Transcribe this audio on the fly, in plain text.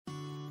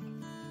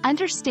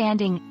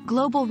Understanding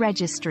Global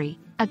Registry,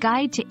 a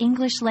guide to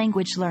English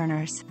language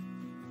learners.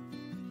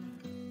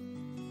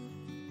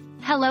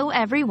 Hello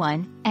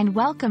everyone, and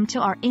welcome to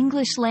our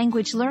English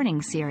language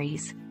learning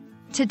series.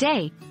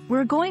 Today,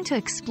 we're going to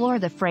explore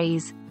the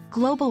phrase,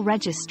 Global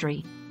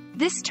Registry.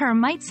 This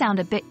term might sound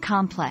a bit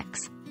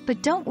complex,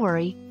 but don't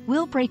worry,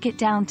 we'll break it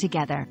down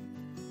together.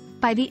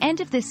 By the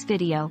end of this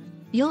video,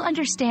 you'll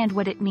understand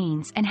what it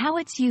means and how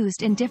it's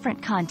used in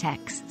different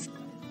contexts.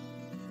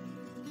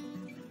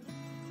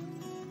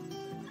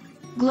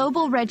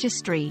 Global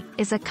Registry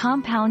is a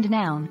compound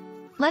noun.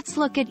 Let's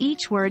look at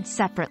each word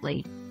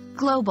separately.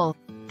 Global.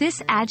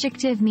 This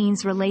adjective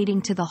means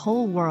relating to the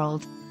whole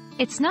world.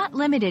 It's not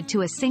limited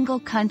to a single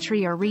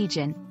country or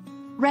region.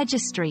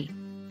 Registry.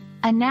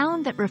 A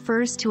noun that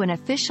refers to an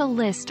official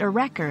list or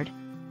record,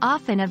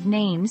 often of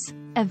names,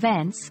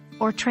 events,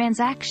 or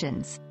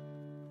transactions.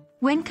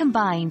 When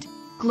combined,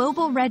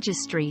 Global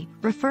Registry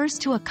refers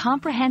to a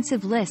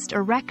comprehensive list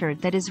or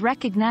record that is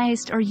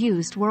recognized or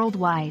used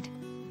worldwide.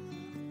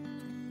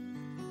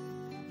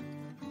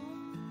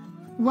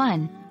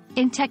 1.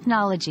 In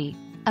technology,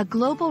 a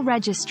global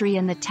registry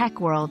in the tech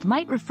world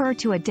might refer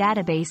to a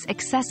database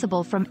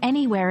accessible from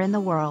anywhere in the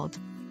world.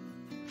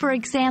 For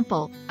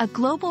example, a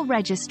global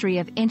registry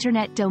of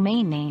internet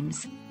domain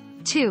names.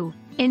 2.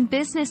 In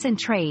business and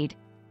trade,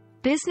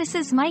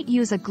 businesses might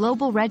use a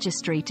global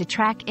registry to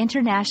track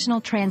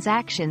international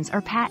transactions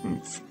or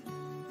patents.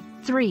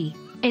 3.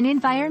 In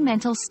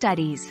environmental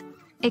studies,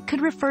 it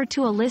could refer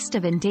to a list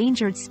of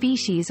endangered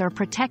species or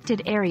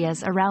protected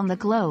areas around the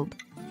globe.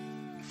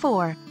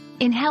 4.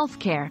 In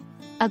healthcare,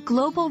 a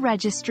global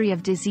registry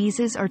of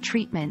diseases or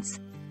treatments,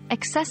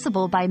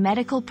 accessible by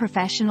medical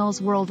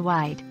professionals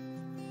worldwide.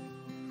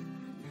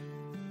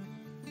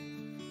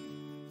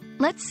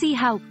 Let's see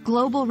how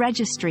global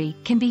registry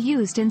can be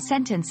used in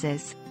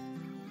sentences.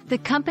 The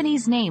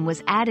company's name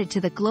was added to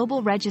the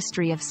Global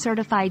Registry of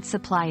Certified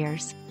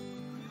Suppliers.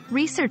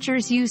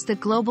 Researchers used the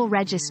Global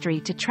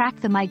Registry to track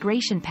the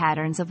migration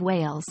patterns of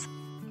whales.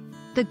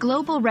 The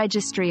Global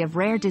Registry of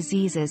Rare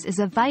Diseases is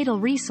a vital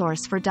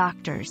resource for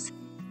doctors.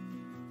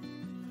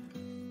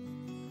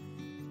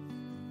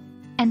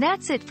 And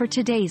that's it for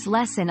today's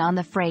lesson on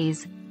the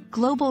phrase,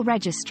 Global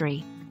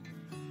Registry.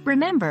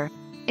 Remember,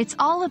 it's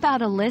all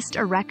about a list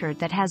or record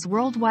that has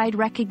worldwide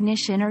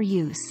recognition or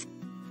use.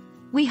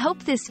 We hope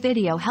this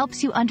video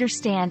helps you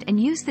understand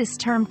and use this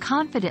term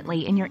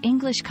confidently in your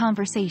English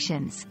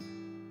conversations.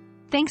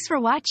 Thanks for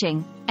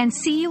watching, and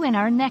see you in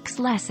our next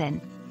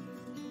lesson.